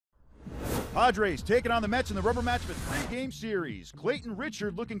Padres taking on the Mets in the rubber match of a three-game series. Clayton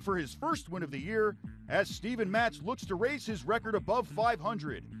Richard looking for his first win of the year as Steven Matz looks to raise his record above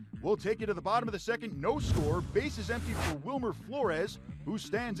 500. We'll take you to the bottom of the second, no score, bases empty for Wilmer Flores, who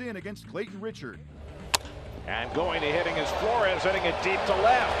stands in against Clayton Richard. And going to hitting is Flores, hitting it deep to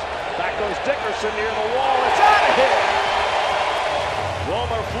left. Back goes Dickerson near the wall. It's out of here!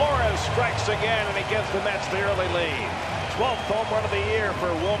 Wilmer Flores strikes again, and he gives the Mets the early lead. 12th home run of the year for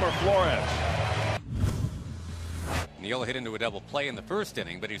Wilmer Flores. Neal hit into a double play in the first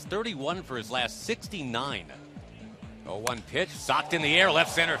inning, but he's 31 for his last 69. 0-1 pitch, socked in the air,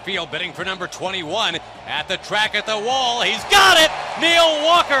 left center field, bidding for number 21. At the track at the wall, he's got it! Neil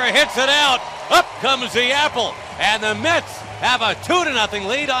Walker hits it out. Up comes the apple, and the Mets have a 2-0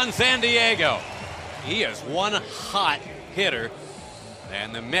 lead on San Diego. He is one hot hitter,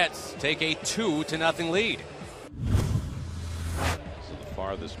 and the Mets take a 2-0 lead.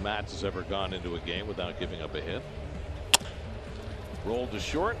 Farthest Matz has ever gone into a game without giving up a hit. Rolled to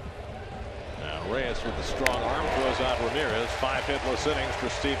short. Now Reyes with the strong arm throws out Ramirez. 5 hitless innings for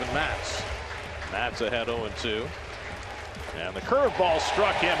Steven Matz. Matz ahead 0-2. And the curveball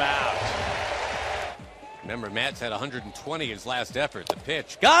struck him out. Remember, Matz had 120 his last effort. The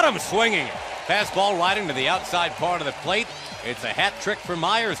pitch got him swinging. Fastball riding to the outside part of the plate. It's a hat trick for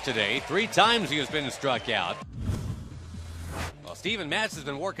Myers today. 3 times he has been struck out. Well, Steven Matz has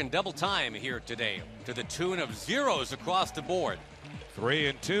been working double time here today to the tune of zeros across the board.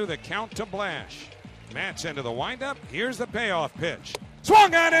 3-2, the count to Blash. Matz into the windup. Here's the payoff pitch.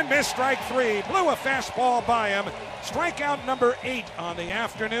 Swung on and missed, strike 3. Blew a fastball by him. Strikeout number 8 on the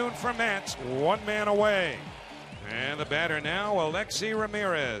afternoon for Matz. 1 man away. And the batter now, Alexi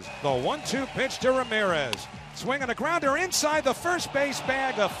Ramirez. The 1-2 pitch to Ramirez. Swinging a grounder inside the first base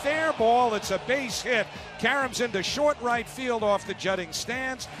bag. A fair ball. It's a base hit. Caroms into short right field off the jutting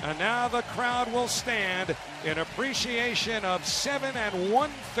stands. And now the crowd will stand in appreciation of 7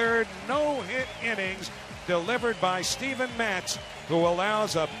 1/3 no-hit innings delivered by Steven Matz, who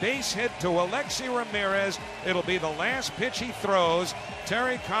allows a base hit to Alexi Ramirez. It'll be the last pitch he throws.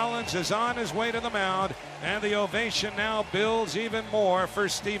 Terry Collins is on his way to the mound, and the ovation now builds even more for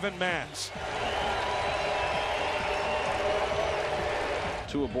Steven Matz.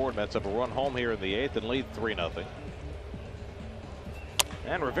 2 aboard. Mets have a run home here in the 8th and lead 3-0.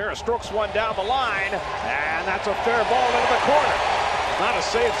 And Rivera strokes one down the line, and that's a fair ball into the corner. Not a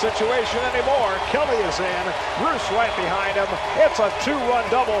safe situation anymore. Kelly is in. Bruce right behind him. It's a 2-run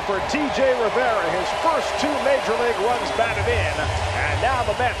double for T.J. Rivera. His first 2 major league runs batted in, and now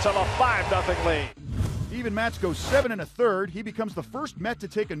the Mets have a 5-0 lead. Steven Matz goes 7 1/3. He becomes the first Met to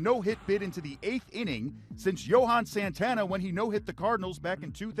take a no-hit bid into the 8th inning since Johan Santana when he no-hit the Cardinals back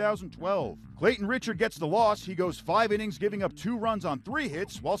in 2012. Clayton Richard gets the loss. He goes 5 innings, giving up 2 runs on 3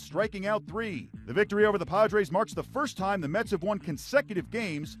 hits while striking out 3. The victory over the Padres marks the first time the Mets have won consecutive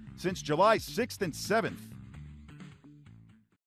games since July 6th and 7th.